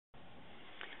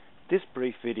This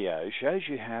brief video shows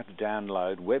you how to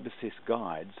download web assist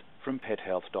guides from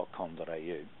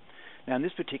pethealth.com.au. Now in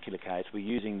this particular case we're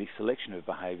using the selection of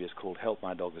behaviours called Help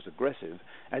My Dog is Aggressive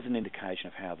as an indication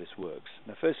of how this works.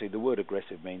 Now firstly, the word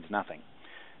aggressive means nothing.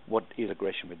 What is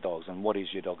aggression with dogs and what is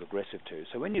your dog aggressive to?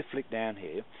 So when you flick down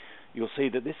here, you'll see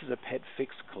that this is a pet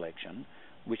fix collection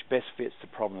which best fits the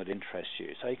problem that interests you.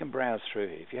 So you can browse through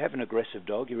here. If you have an aggressive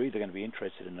dog, you're either going to be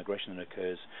interested in aggression that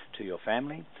occurs to your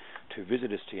family, to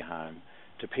visitors to your home,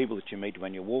 to people that you meet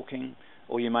when you're walking,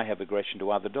 or you may have aggression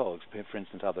to other dogs, for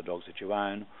instance other dogs that you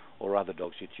own or other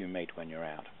dogs that you meet when you're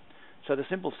out. So the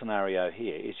simple scenario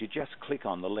here is you just click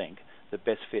on the link that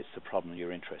best fits the problem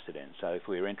you're interested in. So if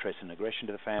we're interested in aggression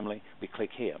to the family, we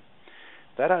click here.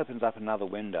 That opens up another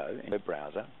window in the web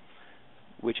browser,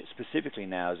 which specifically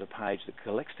now is a page that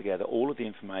collects together all of the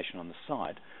information on the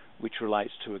site which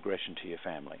relates to aggression to your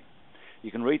family. You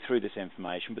can read through this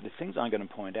information, but the things I'm going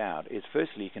to point out is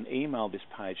firstly you can email this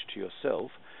page to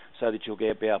yourself so that you'll be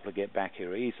able to get back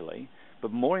here easily,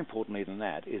 but more importantly than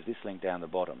that is this link down the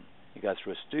bottom. It goes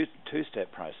through a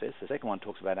two-step process. The second one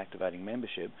talks about activating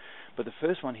membership, but the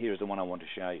first one here is the one I want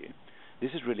to show you.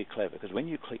 This is really clever because when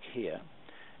you click here,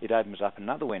 it opens up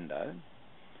another window,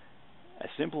 a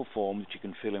simple form that you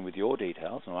can fill in with your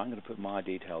details. Now I'm going to put my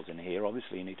details in here.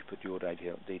 Obviously you need to put your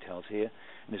details here,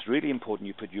 and it's really important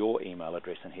you put your email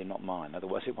address in here, not mine,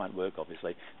 otherwise it won't work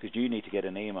obviously, because you need to get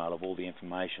an email of all the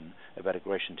information about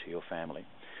aggression to your family.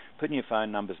 Putting your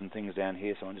phone numbers and things down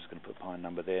here, so I'm just going to put my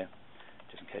number there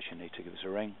just in case you need to give us a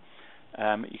ring.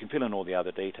 You can fill in all the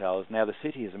other details. Now the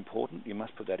city is important, you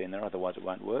must put that in there, otherwise it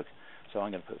won't work. So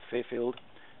I'm going to put Fairfield,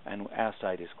 and our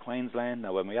state is Queensland.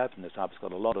 Now when we open this up, it's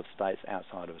got a lot of states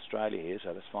outside of Australia here,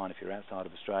 so that's fine if you're outside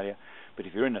of Australia, but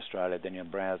if you're in Australia then you'll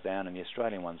browse down, and the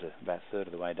Australian ones are about a third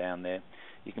of the way down there.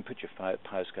 You can put your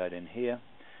postcode in here,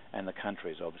 and the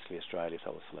country is obviously Australia,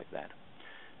 so we'll select that.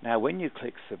 Now when you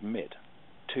click submit,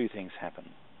 two things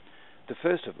happen. The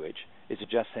first of which is it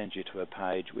just sends you to a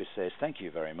page which says thank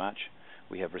you very much,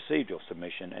 we have received your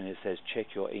submission, and it says check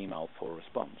your email for a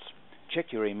response.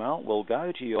 Check your email. We'll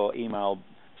go to your email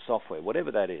software,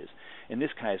 whatever that is. In this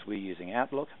case we're using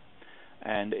Outlook,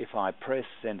 and if I press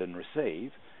send and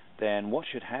receive, then what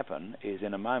should happen is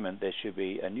in a moment there should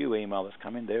be a new email that's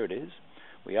come in. There it is.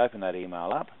 We open that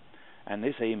email up, and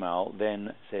this email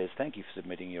then says thank you for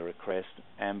submitting your request,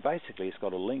 and basically it's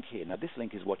got a link here. Now this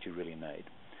link is what you really need.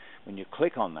 When you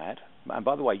click on that, and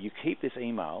by the way you keep this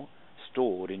email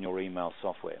stored in your email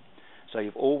software, so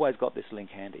you've always got this link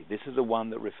handy. This is the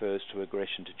one that refers to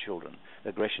aggression to children,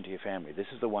 aggression to your family. This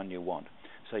is the one you want.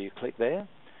 So you click there,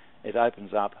 it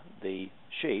opens up the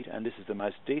sheet, and this is the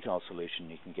most detailed solution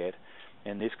you can get,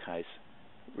 in this case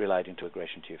relating to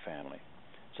aggression to your family.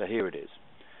 So here it is.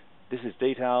 This is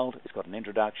detailed, it's got an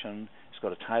introduction, it's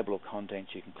got a table of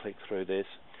contents, you can click through this.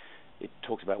 It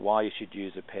talks about why you should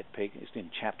use a pet pick. It's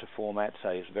in chapter format, so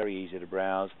it's very easy to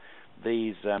browse.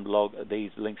 These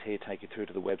links here take you through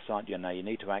to the website. You know you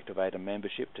need to activate a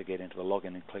membership to get into the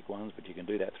login and click ones, but you can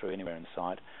do that through anywhere in the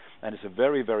site. And it's a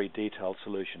very, very detailed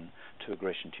solution to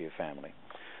aggression to your family.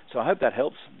 So I hope that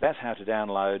helps. That's how to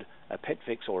download a pet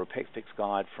fix or a pet fix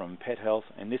guide from Pet Health.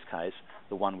 In this case,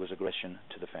 the one was aggression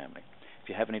to the family. If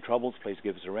you have any troubles, please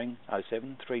give us a ring,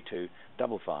 07 32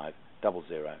 55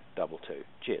 0022.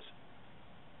 Cheers.